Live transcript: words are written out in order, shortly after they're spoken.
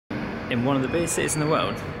in one of the biggest cities in the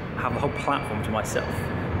world, I have a whole platform to myself.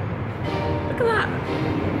 Look at that!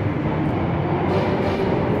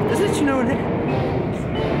 There's literally no one here.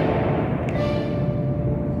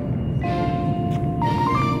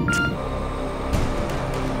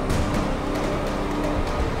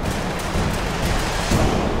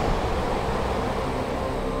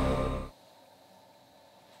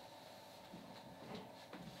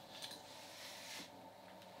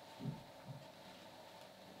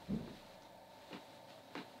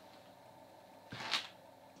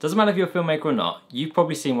 Doesn't matter if you're a filmmaker or not, you've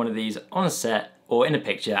probably seen one of these on a set or in a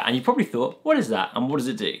picture and you probably thought, what is that and what does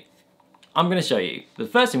it do? I'm going to show you. The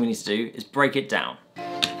first thing we need to do is break it down.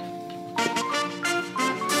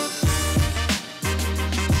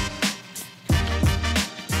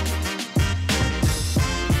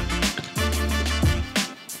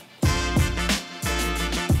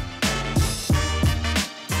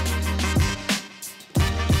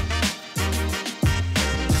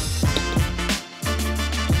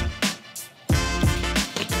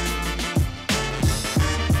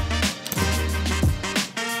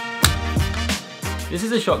 This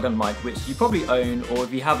is a shotgun mic which you probably own, or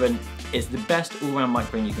if you haven't, it's the best all-round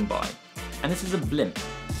microphone you can buy. And this is a blimp.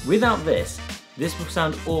 Without this will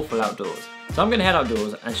sound awful outdoors. So I'm going to head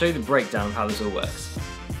outdoors and show you the breakdown of how this all works.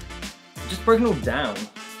 Just breaking it all down.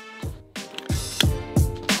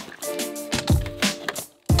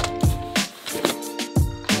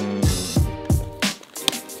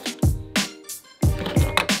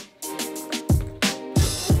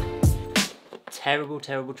 Terrible,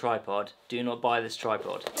 terrible tripod. Do not buy this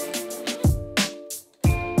tripod.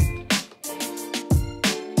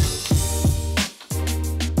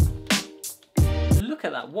 Look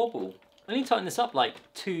at that wobble. I only tightened this up like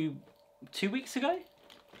two weeks ago.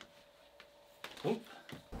 Oop.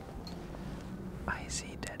 I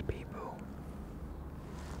see dead people.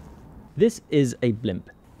 This is a blimp.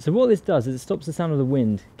 So what this does is it stops the sound of the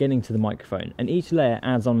wind getting to the microphone, and each layer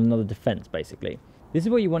adds on another defense basically. This is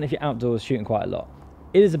what you want if you're outdoors shooting quite a lot.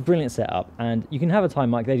 It is a brilliant setup, and you can have a time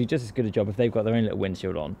mic, they do just as good a job if they've got their own little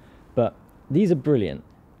windshield on. But these are brilliant,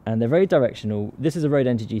 and they're very directional. This is a Rode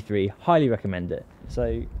NT-G3, highly recommend it.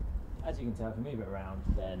 So, as you can tell, if you move it around,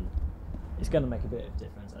 then it's going to make a bit of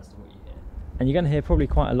difference as to what you hear. And you're going to hear probably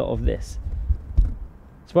quite a lot of this.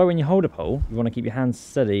 That's why when you hold a pole, you want to keep your hands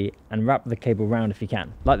steady and wrap the cable round if you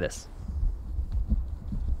can, like this.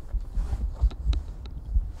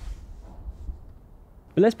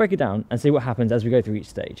 But let's break it down and see what happens as we go through each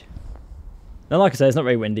stage. Now, like I said, it's not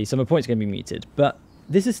very windy, so my point's going to be muted, but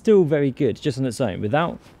this is still very good just on its own.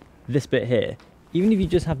 Without this bit here, even if you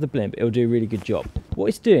just have the blimp, it'll do a really good job. What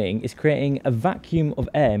it's doing is creating a vacuum of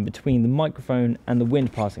air in between the microphone and the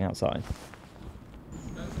wind passing outside.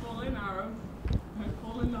 Don't fall in, Aaron. Don't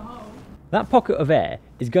fall in the hole. That pocket of air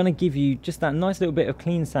is going to give you just that nice little bit of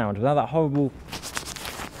clean sound without that horrible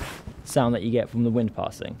sound that you get from the wind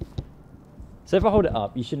passing. So if I hold it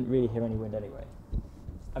up, you shouldn't really hear any wind anyway.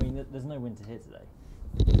 I mean, there's no wind to hear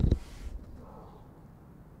today.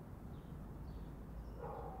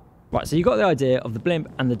 Right, so you got the idea of the blimp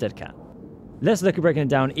and the deadcat. Let's look at breaking it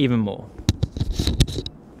down even more.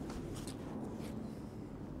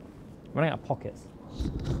 Running out of pockets.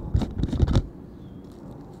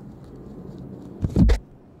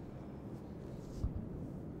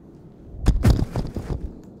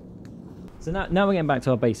 So now we're getting back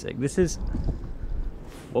to our basic. This is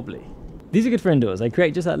wobbly. These are good for indoors. They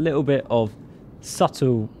create just that little bit of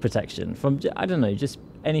subtle protection from, I don't know, just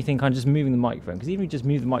anything kind of just moving the microphone. Because even if you just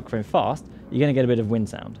move the microphone fast, you're going to get a bit of wind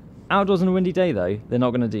sound. Outdoors on a windy day though, they're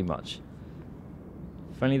not going to do much.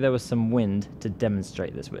 If only there was some wind to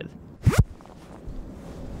demonstrate this with.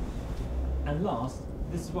 And last,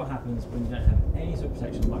 this is what happens when you don't have any sort of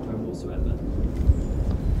protection on the microphone whatsoever.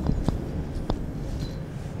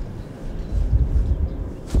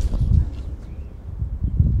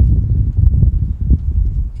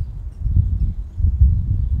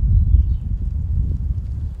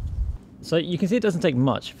 So you can see it doesn't take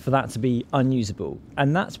much for that to be unusable,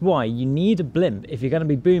 and that's why you need a blimp if you're going to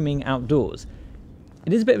be booming outdoors.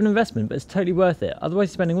 It is a bit of an investment, but it's totally worth it. Otherwise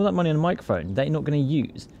you're spending all that money on a microphone that you're not going to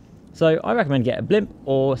use. So I recommend get a blimp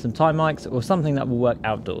or some time mics or something that will work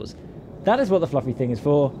outdoors. That is what the fluffy thing is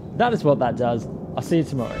for. That is what that does. I'll see you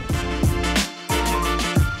tomorrow.